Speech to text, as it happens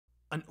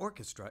An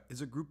orchestra is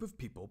a group of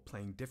people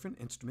playing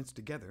different instruments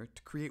together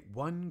to create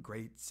one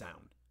great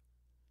sound.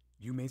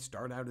 You may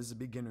start out as a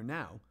beginner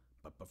now,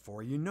 but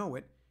before you know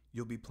it,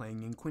 you'll be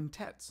playing in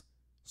quintets,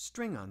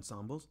 string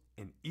ensembles,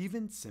 and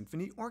even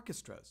symphony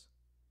orchestras.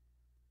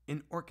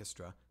 In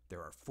orchestra,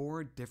 there are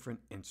 4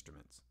 different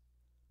instruments: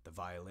 the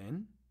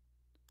violin,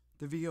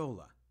 the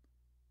viola,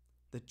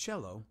 the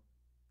cello,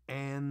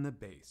 and the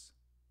bass.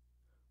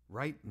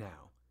 Right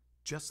now,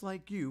 just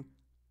like you,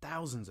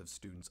 thousands of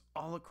students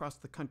all across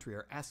the country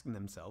are asking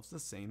themselves the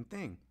same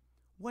thing.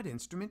 What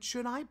instrument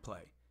should I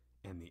play?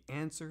 And the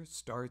answer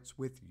starts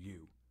with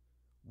you.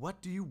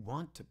 What do you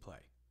want to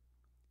play?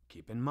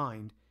 Keep in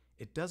mind,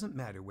 it doesn't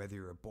matter whether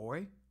you're a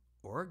boy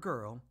or a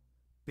girl,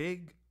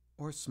 big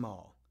or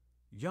small,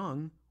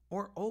 young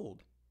or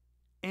old.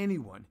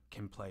 Anyone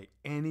can play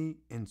any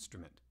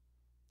instrument.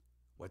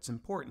 What's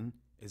important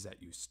is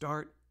that you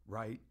start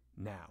right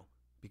now,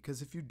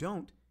 because if you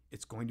don't,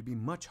 it's going to be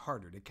much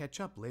harder to catch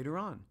up later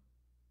on.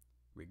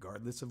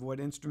 Regardless of what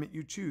instrument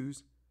you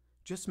choose,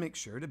 just make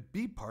sure to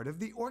be part of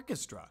the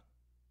orchestra.